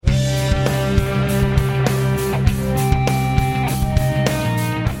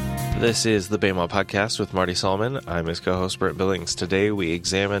This is the Bema Podcast with Marty Solomon. I'm his co-host, Brent Billings. Today we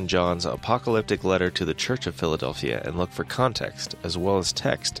examine John's apocalyptic letter to the Church of Philadelphia and look for context, as well as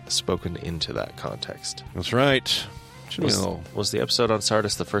text spoken into that context. That's right. Was the episode on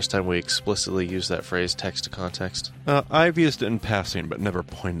Sardis the first time we explicitly used that phrase, text to context? I've used it in passing, but never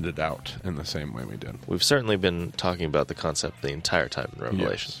pointed it out in the same way we did. We've certainly been talking about the concept the entire time in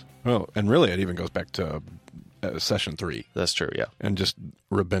Revelation. Yes. Oh, and really it even goes back to session 3. That's true, yeah. And just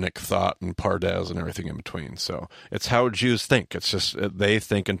rabbinic thought and pardes and everything in between. So it's how Jews think. It's just they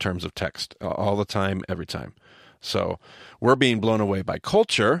think in terms of text all the time, every time. So we're being blown away by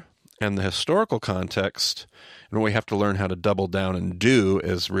culture and the historical context. And what we have to learn how to double down and do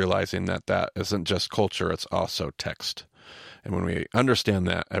is realizing that that isn't just culture, it's also text. And when we understand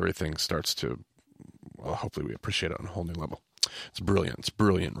that, everything starts to, well, hopefully we appreciate it on a whole new level. It's brilliant. It's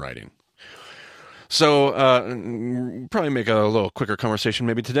brilliant writing. So probably make a little quicker conversation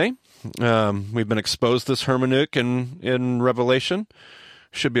maybe today. We've been exposed to this hermeneutic in Revelation.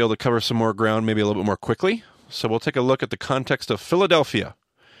 Should be able to cover some more ground maybe a little bit more quickly. So we'll take a look at the context of Philadelphia,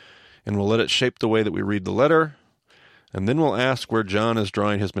 and we'll let it shape the way that we read the letter. And then we'll ask where John is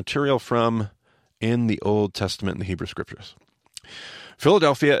drawing his material from in the Old Testament and the Hebrew Scriptures.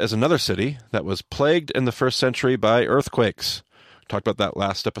 Philadelphia is another city that was plagued in the first century by earthquakes. Talked about that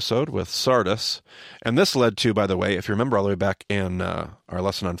last episode with Sardis. And this led to, by the way, if you remember all the way back in our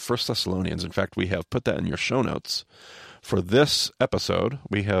lesson on 1 Thessalonians, in fact, we have put that in your show notes. For this episode,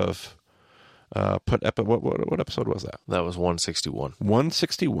 we have what episode was that? That was 161.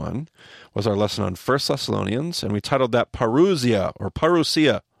 161 was our lesson on 1 Thessalonians, and we titled that Parousia, or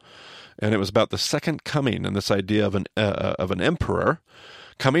Parousia. And it was about the second coming and this idea of an emperor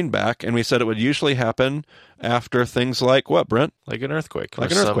coming back, and we said it would usually happen after things like what, Brent? Like an earthquake. Like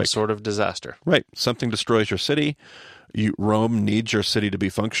or an earthquake. Some sort of disaster. Right. Something destroys your city. Rome needs your city to be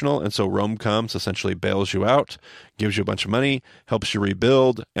functional, and so Rome comes, essentially bails you out, gives you a bunch of money, helps you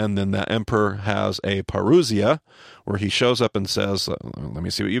rebuild, and then that emperor has a parousia, where he shows up and says, let me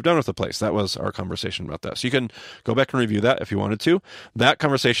see what you've done with the place. That was our conversation about that. So you can go back and review that if you wanted to. That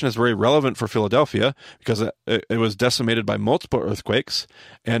conversation is very relevant for Philadelphia, because it was decimated by multiple earthquakes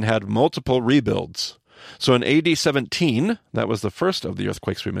and had multiple rebuilds. So in AD 17, that was the first of the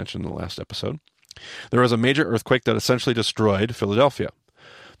earthquakes we mentioned in the last episode, there was a major earthquake that essentially destroyed Philadelphia.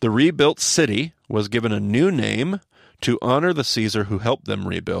 The rebuilt city was given a new name to honor the Caesar who helped them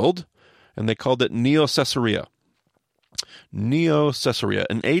rebuild, and they called it Neo-Caesarea. Neo-Caesarea.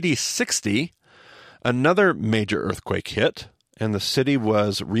 In AD 60, another major earthquake hit, and the city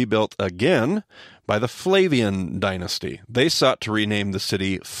was rebuilt again by the Flavian dynasty. They sought to rename the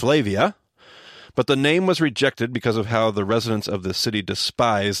city Flavia, but the name was rejected because of how the residents of the city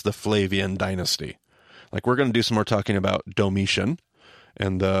despised the Flavian dynasty. Like, we're going to do some more talking about Domitian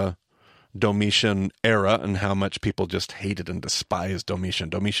and the Domitian era and how much people just hated and despised Domitian.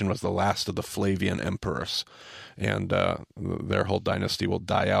 Domitian was the last of the Flavian emperors, and their whole dynasty will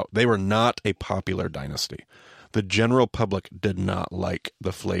die out. They were not a popular dynasty. The general public did not like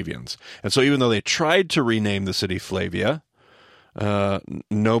the Flavians. And so even though they tried to rename the city Flavia,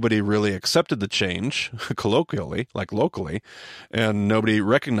 nobody really accepted the change, colloquially, like locally, and nobody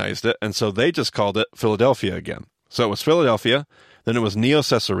recognized it, and so they just called it Philadelphia again. So it was Philadelphia, then it was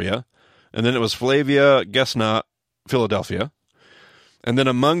Neo-Caesarea, and then it was Flavia, guess not, Philadelphia. And then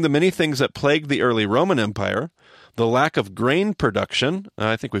among the many things that plagued the early Roman Empire, the lack of grain production,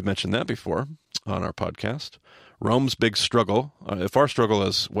 I think we've mentioned that before on our podcast, Rome's big struggle. If our struggle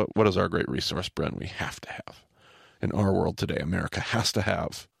is, what is our great resource, Brent, we have to have? In our world today, America has to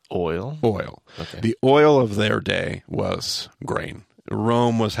have oil. Okay. The oil of their day was grain.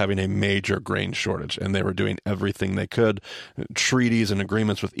 Rome was having a major grain shortage, and they were doing everything they could, treaties and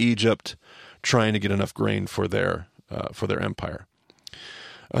agreements with Egypt, trying to get enough grain for their empire.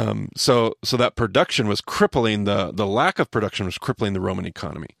 So that production was crippling, the lack of production was crippling the Roman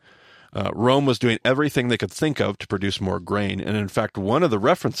economy. Rome was doing everything they could think of to produce more grain, and in fact, one of the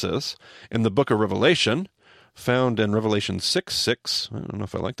references in the book of Revelation, found in Revelation 6:6, I don't know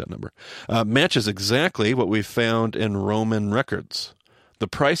if I like that number, matches exactly what we found in Roman records. The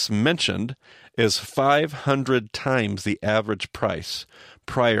price mentioned is 500 times the average price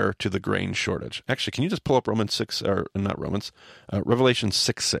prior to the grain shortage. Actually, can you just pull up Revelation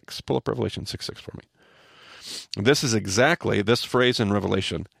 6:6. Pull up Revelation 6:6 for me. This phrase in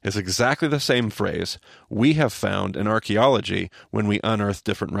Revelation is exactly the same phrase we have found in archaeology when we unearth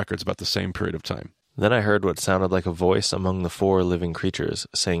different records about the same period of time. Then I heard what sounded like a voice among the 4 living creatures,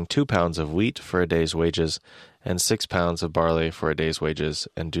 saying 2 pounds of wheat for a day's wages, and 6 pounds of barley for a day's wages,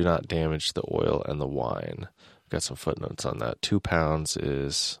 and do not damage the oil and the wine. got some footnotes on that. 2 pounds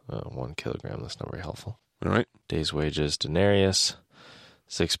is 1 kilogram. That's not very helpful. All right. Day's wages, denarius.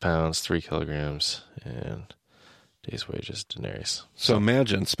 6 pounds, 3 kilograms, and day's wages, denarius. So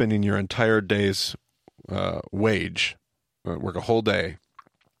imagine spending your entire day's wage, work a whole day,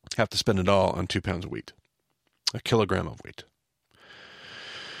 have to spend it all on 2 pounds of wheat, a kilogram of wheat.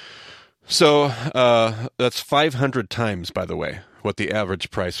 So that's 500 times, by the way, what the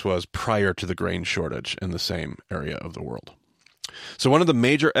average price was prior to the grain shortage in the same area of the world. So one of the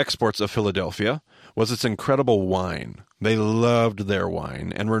major exports of Philadelphia was its incredible wine. They loved their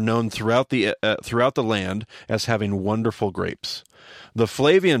wine and were known throughout the land as having wonderful grapes. The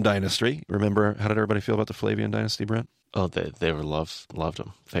Flavian dynasty, remember, how did everybody feel about the Flavian dynasty, Brent? Oh, they were loved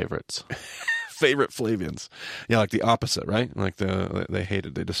them. Favorites. Favorite Flavians. Yeah, like the opposite, right? Like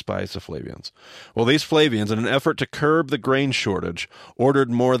they despised the Flavians. Well, these Flavians, in an effort to curb the grain shortage,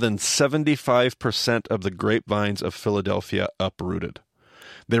 ordered more than 75% of the grapevines of Philadelphia uprooted.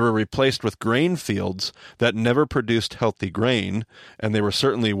 They were replaced with grain fields that never produced healthy grain, and they were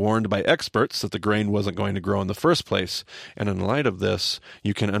certainly warned by experts that the grain wasn't going to grow in the first place. And in light of this,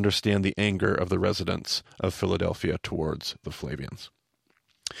 you can understand the anger of the residents of Philadelphia towards the Flavians.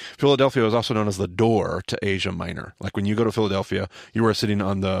 Philadelphia was also known as the door to Asia Minor. Like when you go to Philadelphia, you are sitting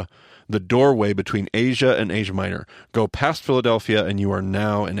on the doorway between Asia and Asia Minor. Go past Philadelphia and you are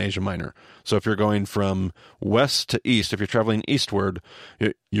now in Asia Minor. So if you're going from west to east, if you're traveling eastward,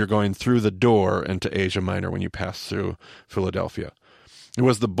 you're going through the door into Asia Minor when you pass through Philadelphia. It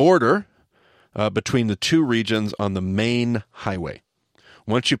was the border between the two regions on the main highway.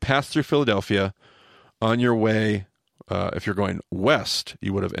 Once you pass through Philadelphia, on your way, if you're going west,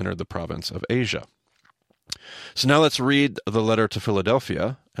 you would have entered the province of Asia. So now let's read the letter to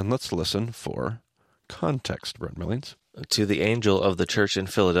Philadelphia, and let's listen for context, Brent Millings. To the angel of the church in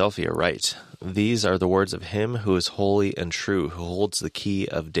Philadelphia write, These are the words of him who is holy and true, who holds the key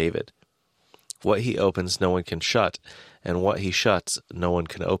of David. What he opens no one can shut, and what he shuts no one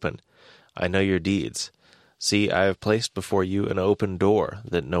can open. I know your deeds. See, I have placed before you an open door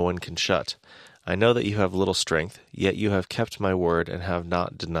that no one can shut. I know that you have little strength, yet you have kept my word and have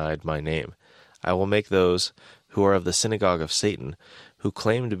not denied my name. I will make those who are of the synagogue of Satan, who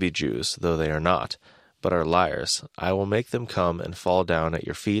claim to be Jews, though they are not, but are liars, I will make them come and fall down at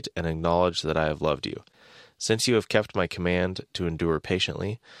your feet and acknowledge that I have loved you. Since you have kept my command to endure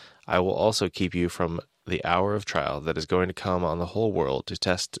patiently, I will also keep you from the hour of trial that is going to come on the whole world to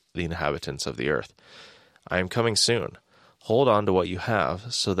test the inhabitants of the earth. I am coming soon. Hold on to what you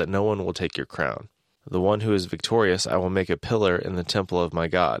have, so that no one will take your crown. The one who is victorious I will make a pillar in the temple of my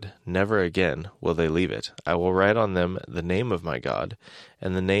God. Never again will they leave it. I will write on them the name of my God,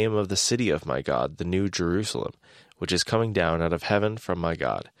 and the name of the city of my God, the new Jerusalem, which is coming down out of heaven from my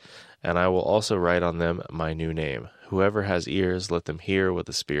God. And I will also write on them my new name. Whoever has ears, let them hear what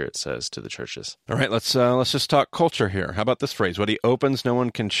the Spirit says to the churches. All right, let's just talk culture here. How about this phrase? What he opens, no one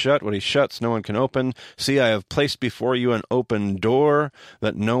can shut. What he shuts, no one can open. See, I have placed before you an open door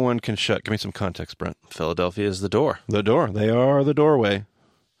that no one can shut. Give me some context, Brent. Philadelphia is the door. The door. They are the doorway.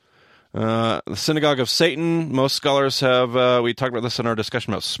 The synagogue of Satan, most scholars have, we talked about this in our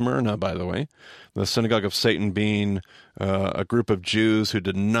discussion about Smyrna, by the way. The synagogue of Satan being a group of Jews who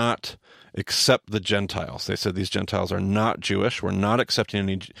did not accept the Gentiles. They said these Gentiles are not Jewish. We're not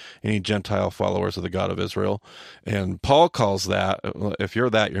accepting any Gentile followers of the God of Israel. And Paul calls that, if you're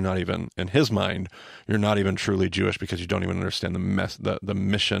that, you're not even, in his mind, you're not even truly Jewish because you don't even understand the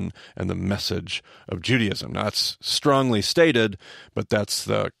mission and the message of Judaism. Now, that's strongly stated, but that's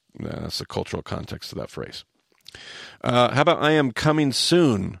the cultural context of that phrase. How about I am coming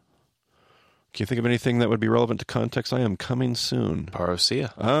soon? Can you think of anything that would be relevant to context? I am coming soon.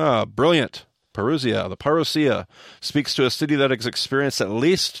 Parousia. Ah, brilliant. Parousia. The parousia speaks to a city that has experienced at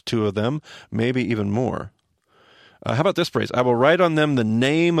least two of them, maybe even more. How about this phrase? I will write on them the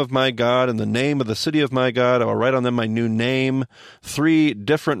name of my God and the name of the city of my God. I will write on them my new name. 3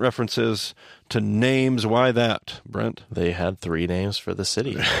 different references to names. Why that, Brent? They had 3 names for the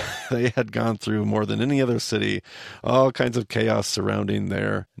city. They had gone through more than any other city, all kinds of chaos surrounding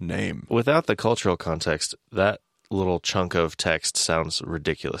their name. Without the cultural context, that little chunk of text sounds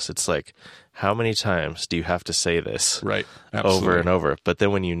ridiculous. It's like, how many times do you have to say this? Right. Absolutely. Over and over. But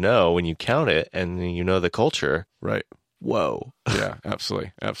then when you count it and you know the culture, right. Whoa. Yeah,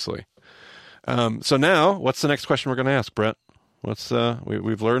 absolutely. Absolutely. So now, what's the next question we're going to ask, Brett?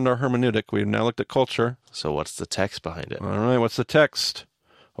 We've learned our hermeneutic. We've now looked at culture. So what's the text behind it? All right, what's the text?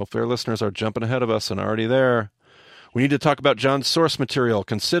 Hopefully our listeners are jumping ahead of us and already there. We need to talk about John's source material,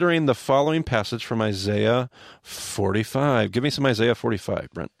 considering the following passage from Isaiah 45. Give me some Isaiah 45,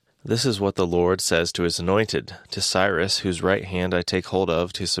 Brent. This is what the Lord says to his anointed, to Cyrus, whose right hand I take hold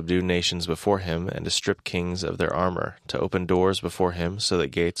of, to subdue nations before him, and to strip kings of their armor, to open doors before him, so that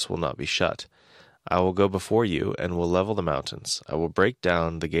gates will not be shut. I will go before you, and will level the mountains. I will break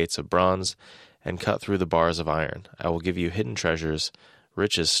down the gates of bronze, and cut through the bars of iron. I will give you hidden treasures,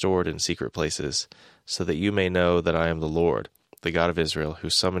 riches stored in secret places, so that you may know that I am the Lord, the God of Israel, who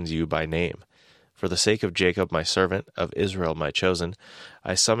summons you by name. For the sake of Jacob my servant, of Israel my chosen,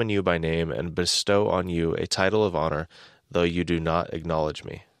 I summon you by name and bestow on you a title of honor, though you do not acknowledge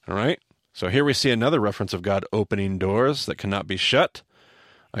me. All right. So here we see another reference of God opening doors that cannot be shut.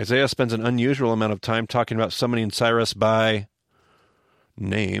 Isaiah spends an unusual amount of time talking about summoning Cyrus by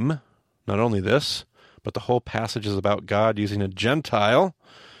name. Not only this, but the whole passage is about God using a Gentile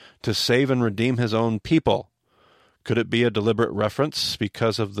to save and redeem his own people. Could it be a deliberate reference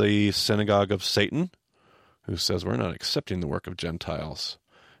because of the synagogue of Satan, who says we're not accepting the work of Gentiles?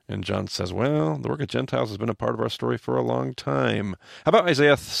 And John says, well, the work of Gentiles has been a part of our story for a long time. How about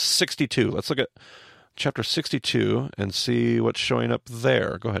Isaiah 62? Let's look at chapter 62 and see what's showing up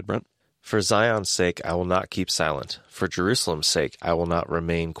there. Go ahead, Brent. For Zion's sake I will not keep silent. For Jerusalem's sake I will not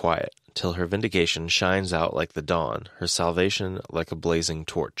remain quiet, till her vindication shines out like the dawn, her salvation like a blazing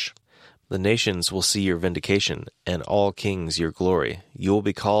torch. The nations will see your vindication, and all kings your glory. You will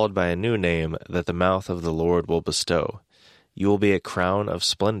be called by a new name that the mouth of the Lord will bestow. You will be a crown of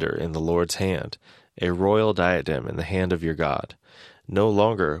splendor in the Lord's hand, a royal diadem in the hand of your God. No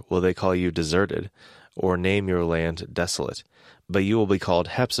longer will they call you deserted, or name your land desolate, but you will be called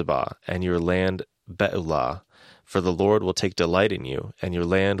Hephzibah, and your land Beulah, for the Lord will take delight in you, and your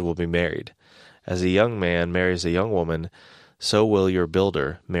land will be married. As a young man marries a young woman, so will your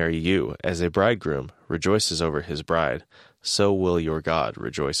builder marry you. As a bridegroom rejoices over his bride, so will your God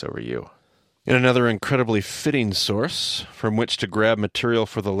rejoice over you. In another incredibly fitting source from which to grab material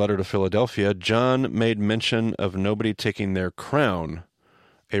for the letter to Philadelphia, John made mention of nobody taking their crown,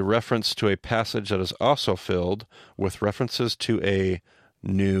 a reference to a passage that is also filled with references to a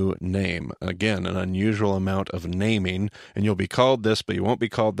new name. Again, an unusual amount of naming, and you'll be called this, but you won't be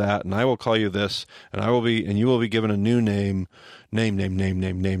called that, and I will call you this, and you will be given a new name,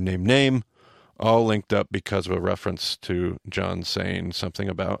 all linked up because of a reference to John saying something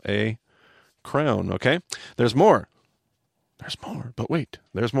about a crown, okay? There's more, but wait,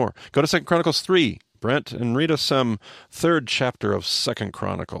 there's more. Go to 2 Chronicles 3, Brent, and read us some third chapter of 2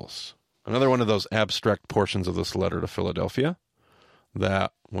 Chronicles. Another one of those abstract portions of this letter to Philadelphia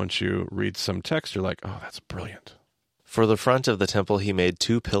that once you read some text, you're like, oh, that's brilliant. For the front of the temple he made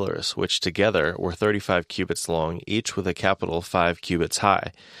 2 pillars, which together were 35 cubits long, each with a capital 5 cubits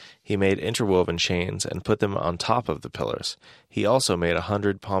high. He made interwoven chains and put them on top of the pillars. He also made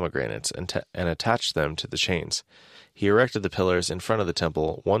 100 pomegranates and attached them to the chains. He erected the pillars in front of the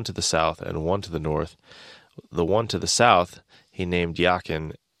temple, one to the south and one to the north. The one to the south he named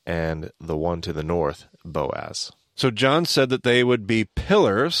Yakin, and the one to the north, Boaz. So John said that they would be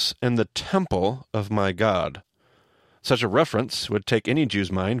pillars in the temple of my God. Such a reference would take any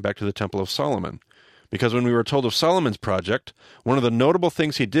Jew's mind back to the Temple of Solomon, because when we were told of Solomon's project, one of the notable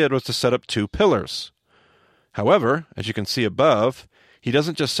things he did was to set up 2 pillars. However, as you can see above, he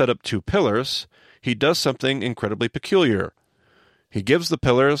doesn't just set up 2 pillars, he does something incredibly peculiar. He gives the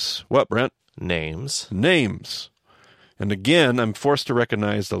pillars, what, Brent? Names. And again, I'm forced to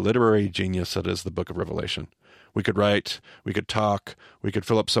recognize the literary genius that is the book of Revelation. We could write, we could talk, we could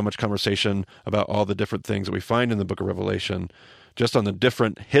fill up so much conversation about all the different things that we find in the book of Revelation, just on the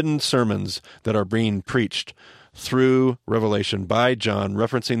different hidden sermons that are being preached through Revelation by John,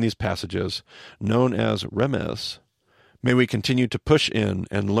 referencing these passages, known as Remez. May we continue to push in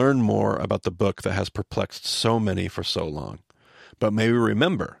and learn more about the book that has perplexed so many for so long. But may we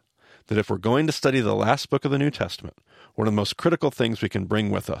remember that if we're going to study the last book of the New Testament, one of the most critical things we can bring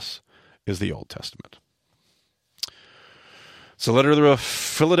with us is the Old Testament. It's a letter to the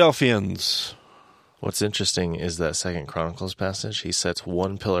Philadelphians. What's interesting is that 2 Chronicles passage, he sets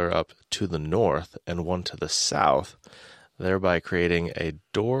 1 pillar up to the north and 1 to the south, thereby creating a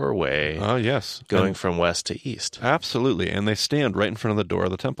doorway going from west to east. Absolutely, and they stand right in front of the door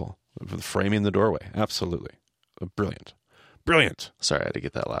of the temple, framing the doorway. Absolutely. Brilliant. Sorry, I had to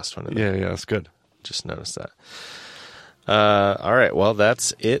get that last one in there. Yeah, that's good. Just noticed that. All right, well,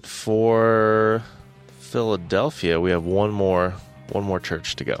 that's it for Philadelphia. We have one more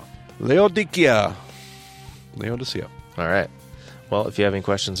church to go. Laodicea. All right. Well, if you have any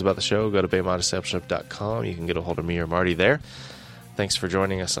questions about the show, go to BEMADiscipleship.com. You can get a hold of me or Marty there. Thanks for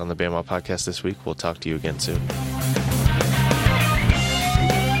joining us on the BEMA podcast this week. We'll talk to you again soon.